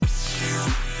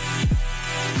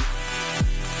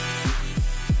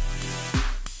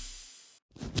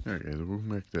Alright guys, welcome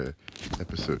back to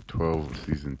episode 12 of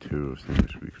season 2 of Sam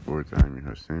Speak Sports. I'm your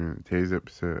host Sam. In today's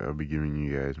episode, I'll be giving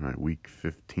you guys my week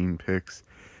 15 picks,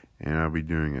 and I'll be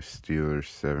doing a Steelers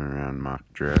 7-round mock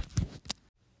draft.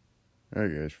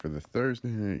 Alright guys, for the Thursday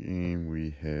night game,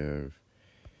 we have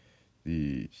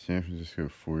the San Francisco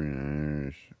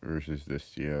 49ers versus the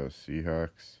Seattle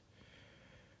Seahawks.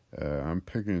 I'm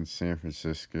picking San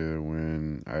Francisco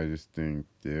when I just think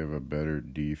they have a better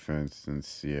defense than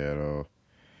Seattle.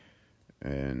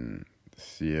 And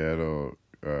Seattle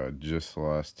just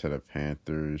lost to the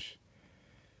Panthers.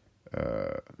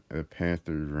 The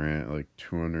Panthers ran like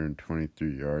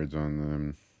 223 yards on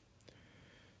them.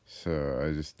 So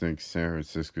I just think San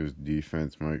Francisco's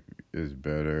defense is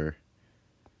better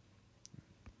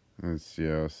than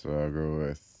Seattle. So I'll go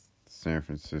with San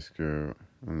Francisco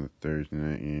on the Thursday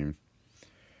night game.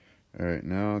 Alright,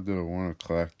 now I'll do the 1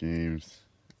 o'clock games.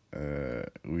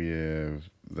 We have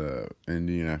the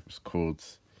Indianapolis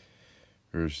Colts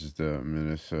versus the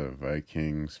Minnesota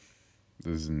Vikings.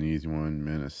 This is an easy one.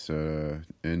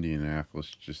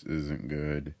 Indianapolis just isn't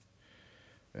good.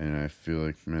 And I feel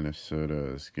like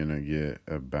Minnesota is going to get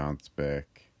a bounce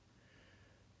back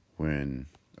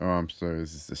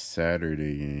this is the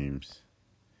Saturday games.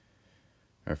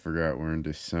 I forgot we're in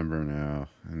December now,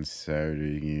 and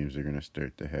Saturday games are going to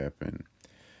start to happen.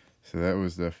 So that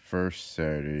was the first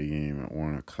Saturday game at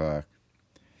 1 o'clock.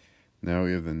 Now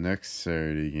we have the next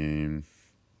Saturday game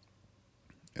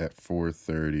at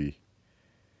 4:30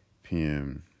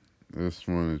 p.m. This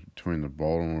one is between the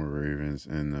Baltimore Ravens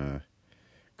and the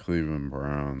Cleveland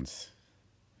Browns.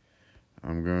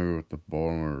 I'm going to go with the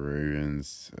Baltimore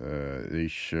Ravens. They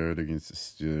showed against the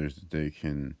Steelers that they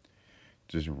can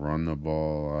just run the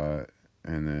ball a lot,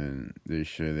 and then they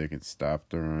showed they can stop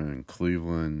the run. And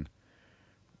Cleveland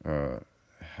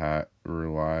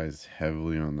relies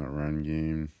heavily on the run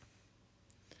game.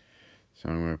 So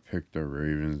I'm going to pick the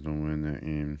Ravens to win that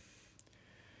game.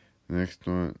 Next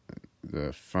one,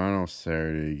 the final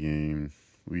Saturday game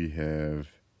we have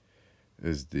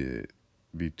is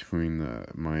between the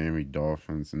Miami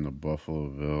Dolphins and the Buffalo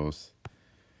Bills.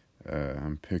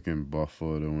 I'm picking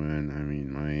Buffalo to win. I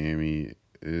mean, Miami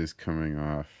is coming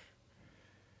off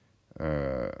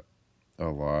a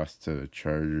loss to the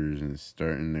Chargers and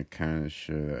starting to kind of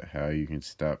show how you can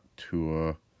stop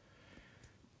Tua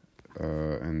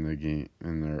in the game,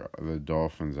 in the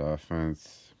Dolphins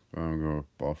offense. But I'm going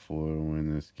with Buffalo to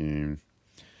win this game.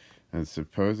 And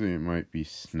supposedly it might be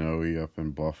snowy up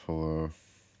in Buffalo.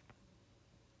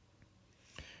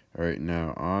 Alright,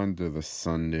 now on to the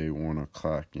Sunday 1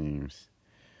 o'clock games.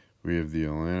 We have the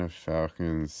Atlanta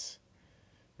Falcons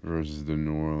versus the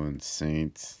New Orleans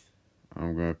Saints.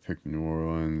 I'm going to pick New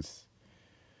Orleans.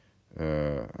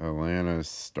 Atlanta's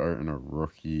starting a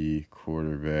rookie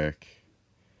quarterback.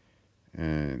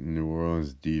 And New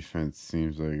Orleans defense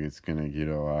seems like it's going to get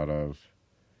a lot of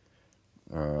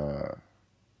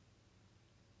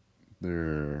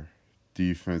their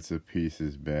defensive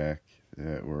pieces back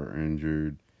that were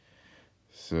injured.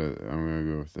 So I'm going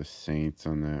to go with the Saints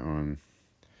on that one.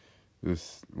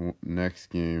 This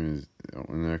next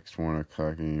 1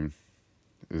 o'clock game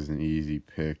is an easy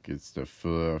pick. It's the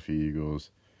Philadelphia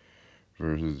Eagles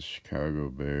versus the Chicago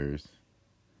Bears.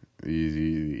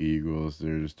 Easy, the Eagles,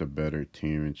 they're just a better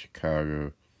team, and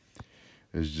Chicago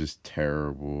is just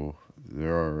terrible.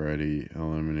 They're already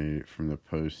eliminated from the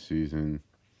postseason.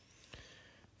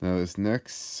 Now this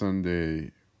next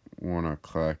Sunday 1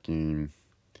 o'clock game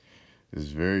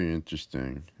is very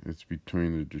interesting. It's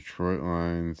between the Detroit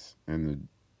Lions and the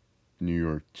New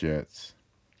York Jets.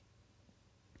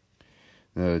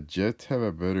 Now, the Jets have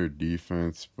a better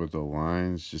defense, but the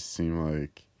Lions just seem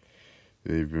like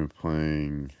they've been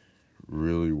playing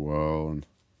really well.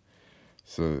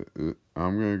 So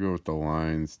I'm going to go with the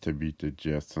Lions to beat the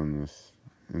Jets in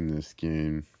this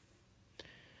game.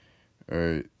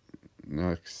 Alright,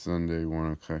 next Sunday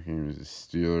 1 o'clock game is the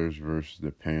Steelers versus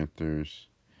the Panthers.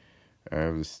 I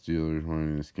have the Steelers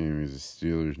winning this game because the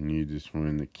Steelers need this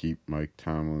win to keep Mike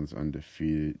Tomlin's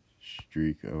undefeated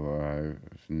streak alive,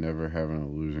 never having a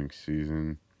losing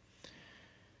season.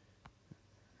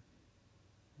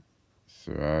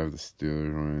 So I have the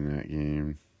Steelers winning that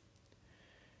game.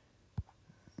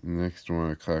 Next 1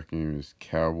 o'clock game is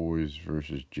Cowboys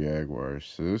versus Jaguars.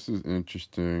 So this is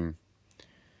interesting.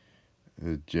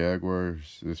 The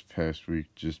Jaguars this past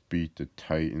week just beat the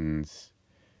Titans.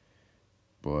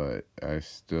 But I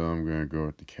still am going to go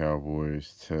with the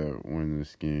Cowboys to win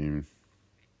this game.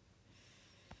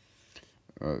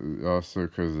 Also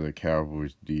because of the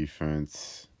Cowboys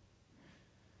defense.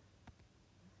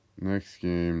 Next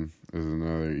game is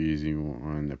another easy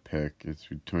one to pick. It's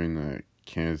between the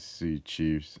Kansas City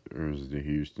Chiefs versus the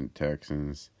Houston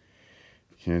Texans.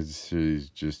 Kansas City's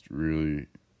just really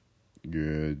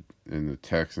good, and the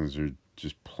Texans are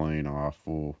just plain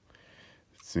awful.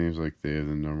 It seems like they have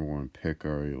the number one pick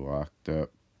already locked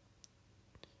up.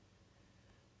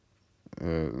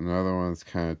 Another one's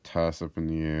kind of toss up in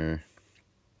the air.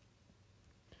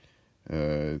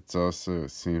 It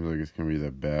seems like it's going to be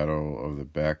the battle of the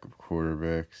backup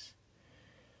quarterbacks.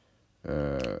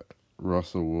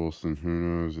 Russell Wilson, who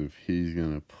knows if he's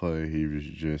going to play. He was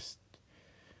just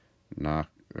knocked.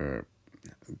 I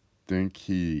think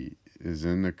he is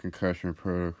in the concussion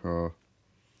protocol.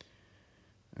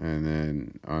 And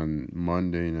then on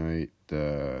Monday night,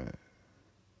 the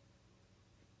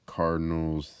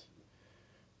Cardinals,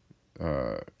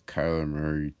 Kyler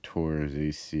Murray tore his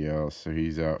ACL, so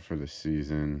he's out for the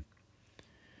season.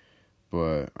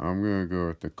 But I'm going to go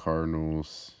with the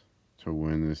Cardinals to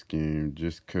win this game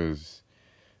just because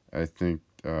I think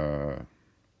from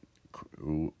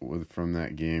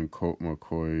that game, Colt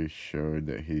McCoy showed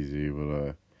that he's able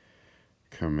to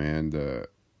command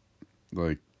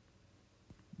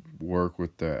work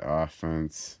with that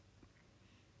offense.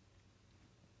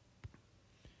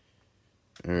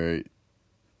 All right.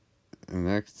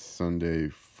 Next Sunday,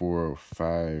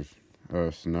 4:05.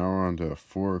 So now we're on to the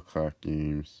 4 o'clock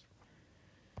games.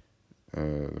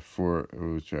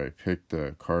 Which I picked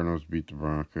the Cardinals beat the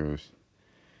Broncos.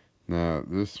 Now,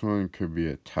 this one could be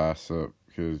a toss-up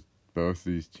because both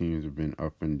these teams have been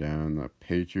up and down. The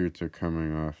Patriots are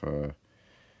coming off a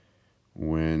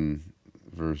win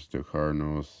versus the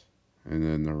Cardinals. And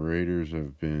then the Raiders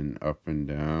have been up and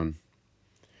down.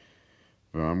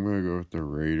 But I'm going to go with the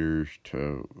Raiders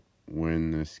to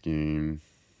win this game.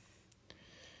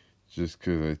 Just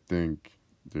because I think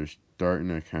they're starting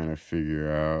to kind of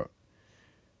figure out.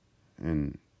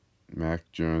 And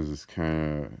Mac Jones is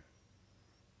kind of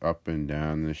up and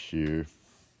down this year.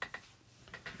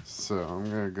 So I'm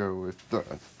going to go with the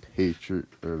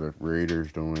the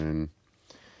Raiders to win.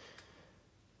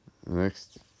 The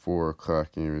next 4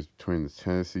 o'clock game is between the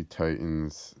Tennessee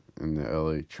Titans and the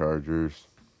LA Chargers.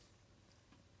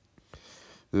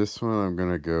 This one I'm going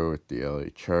to go with the LA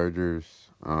Chargers.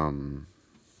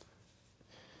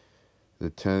 The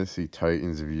Tennessee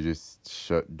Titans, if you just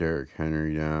shut Derrick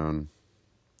Henry down,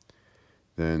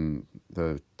 then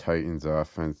the Titans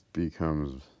offense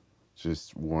becomes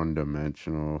just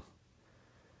one-dimensional.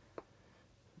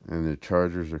 And the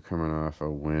Chargers are coming off a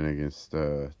win against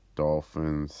the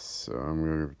Dolphins, so I'm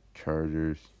going to go with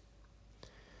Chargers.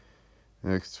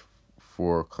 Next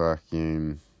 4 o'clock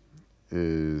game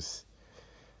is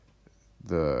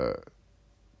the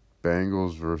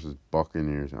Bengals versus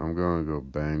Buccaneers. I'm going to go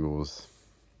Bengals.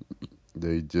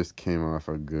 They just came off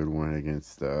a good win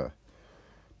against the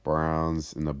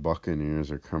Browns, and the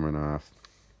Buccaneers are coming off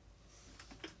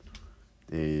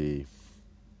a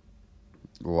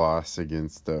loss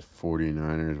against the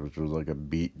 49ers, which was like a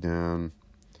beatdown.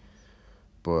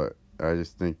 But I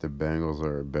just think the Bengals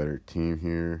are a better team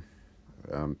here.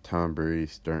 Tom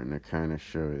Brady's starting to kind of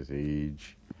show his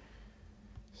age.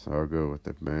 So I'll go with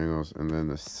the Bengals. And then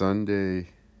the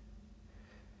Sunday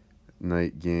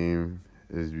night game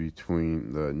is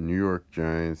between the New York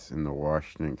Giants and the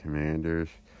Washington Commanders.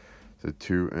 The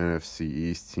two NFC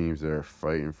East teams that are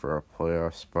fighting for a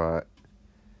playoff spot.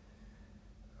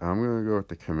 I'm going to go with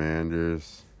the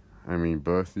Commanders. I mean,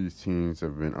 both these teams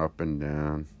have been up and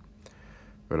down.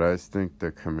 But I just think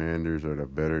the Commanders are the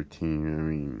better team. I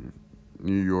mean,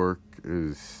 New York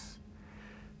is...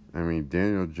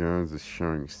 Daniel Jones is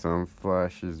showing some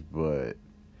flashes, but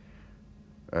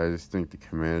I just think the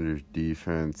Commanders'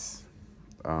 defense,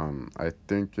 I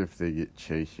think if they get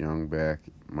Chase Young back,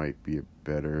 it might be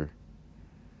better.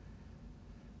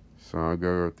 So I'll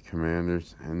go with the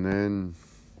Commanders. And then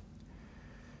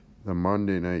the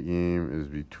Monday night game is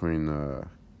between the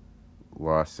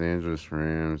Los Angeles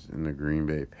Rams and the Green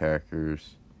Bay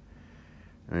Packers.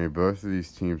 Both of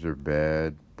these teams are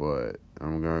bad, but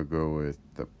I'm going to go with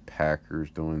the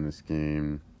Packers to win this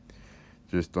game.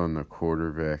 Just on the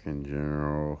quarterback in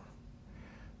general.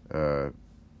 The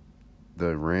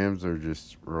Rams are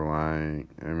just relying...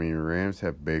 Rams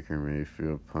have Baker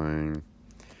Mayfield playing.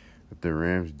 But the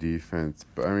Rams defense...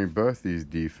 both these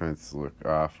defenses look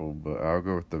awful, but I'll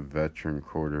go with the veteran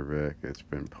quarterback that's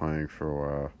been playing for a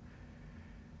while.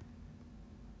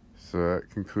 So that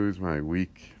concludes my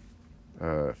week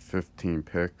 15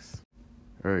 picks.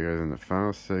 Alright guys, in the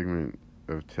final segment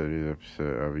of today's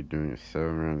episode, I'll be doing a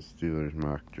 7-round Steelers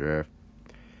mock draft.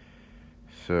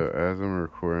 So as I'm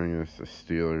recording this, the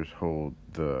Steelers hold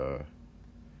the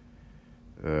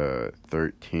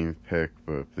 13th pick,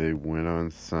 but if they win on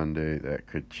Sunday, that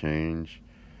could change.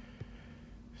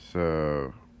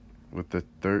 So, with the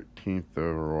 13th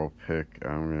overall pick,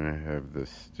 I'm going to have the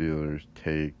Steelers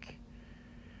take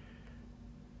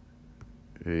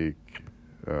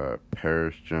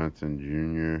Paris Johnson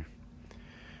Jr.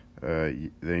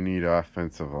 They need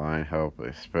offensive line help,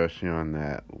 especially on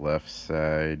that left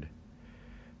side.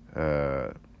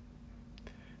 Dan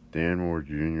Moore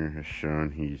Jr. has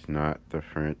shown he's not the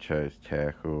franchise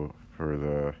tackle for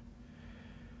the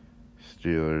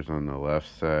Steelers on the left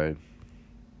side.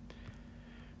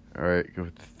 Alright, go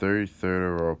with the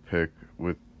 33rd overall pick.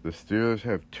 With the Steelers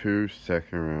have 2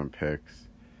 second-round picks.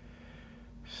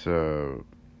 So,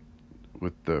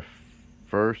 with the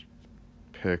first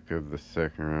pick of the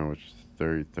second round, which is the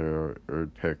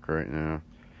 33rd pick right now,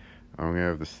 I'm going to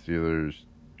have the Steelers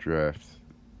draft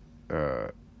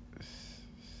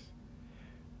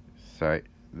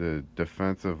the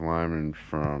defensive lineman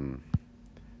from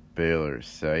Baylor,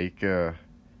 Saika.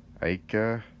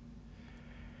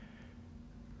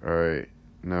 Alright,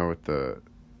 now with the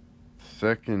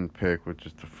second pick, which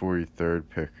is the 43rd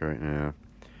pick right now,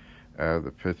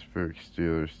 the Pittsburgh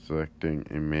Steelers selecting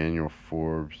Emmanuel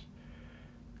Forbes,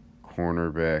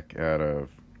 cornerback out of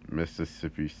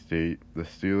Mississippi State. The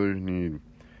Steelers need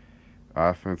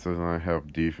offensive line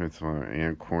help, defensive line,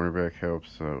 and cornerback help.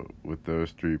 So with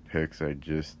those 3 picks, I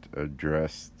just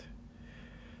addressed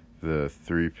the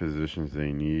 3 positions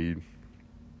they need.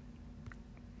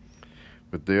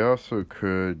 But they also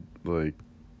could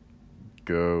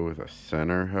go with a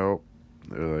center help.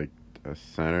 They're a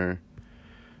center.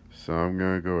 So I'm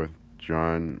going to go with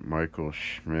John Michael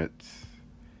Schmitz,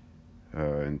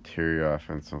 interior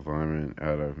offensive lineman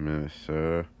out of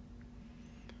Minnesota.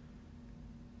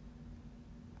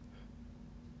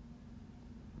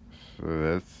 So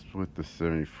that's with the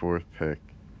 74th pick.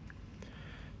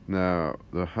 Now,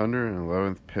 the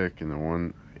 111th pick and the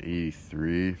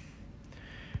 183,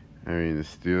 I mean, the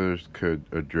Steelers could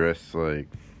address,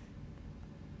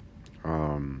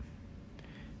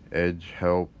 edge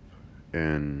help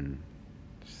and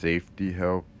safety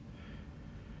help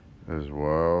as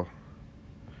well.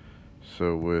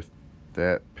 So with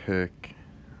that pick,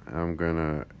 I'm going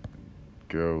to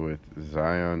go with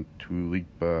Zion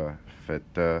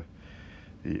Tulipa-Feta,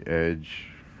 the edge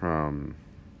from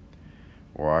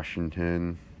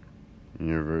Washington,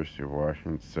 University of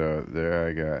Washington. So there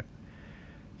I got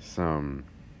some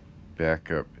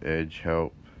backup edge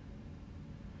help.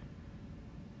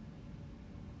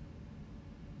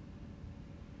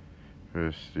 For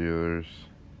the Steelers.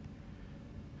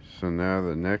 So now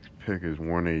the next pick is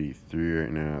 183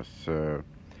 right now. So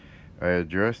I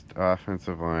addressed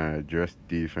offensive line, I addressed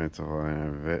defensive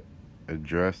line, I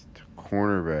addressed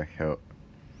cornerback help.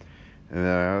 And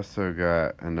then I also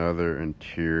got another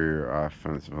interior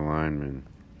offensive lineman.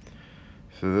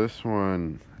 So this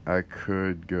one, I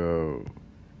could go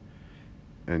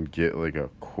and get a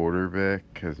quarterback,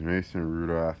 because Mason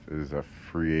Rudolph is a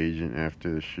free agent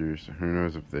after this year, so who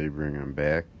knows if they bring him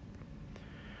back.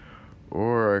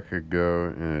 Or I could go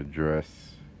and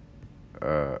address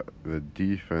the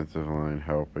defensive line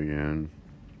help again.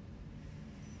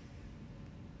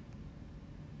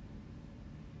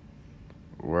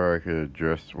 Or I could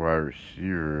address wide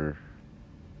receiver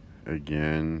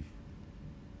again,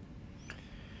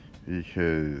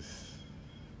 because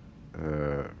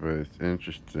but it's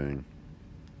interesting.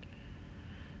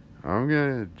 I'm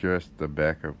going to address the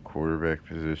backup quarterback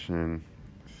position.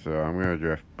 So I'm going to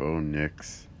draft Bo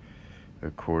Nix,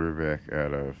 a quarterback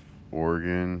out of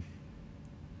Oregon.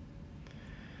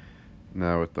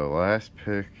 Now with the last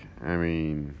pick, I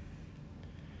mean,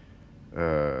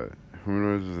 who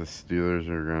knows if the Steelers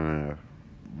are going to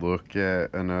look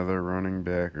at another running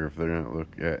back, or if they're going to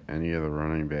look at any of the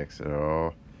running backs at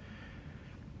all,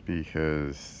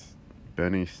 because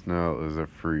Benny Snell is a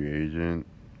free agent.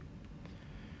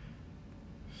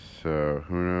 So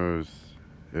who knows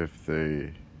if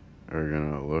they are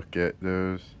going to look at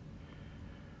those,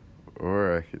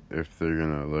 or if they're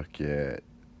going to look at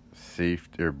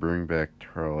safety or bring back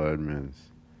Terrell Edmonds.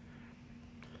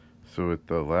 So with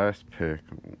the last pick,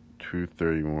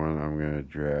 231, I'm going to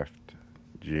draft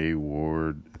Jay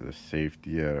Ward, the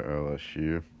safety out of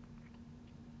LSU.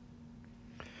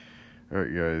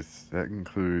 Alright guys, that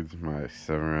concludes my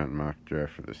 7-round mock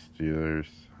draft for the Steelers.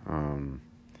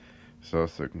 This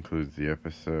also concludes the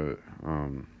episode.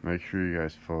 Make sure you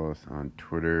guys follow us on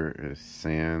Twitter as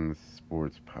Sans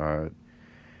Sports Pod.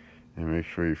 And make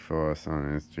sure you follow us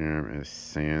on Instagram as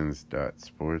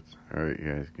sans.sports. Alright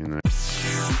guys, good night.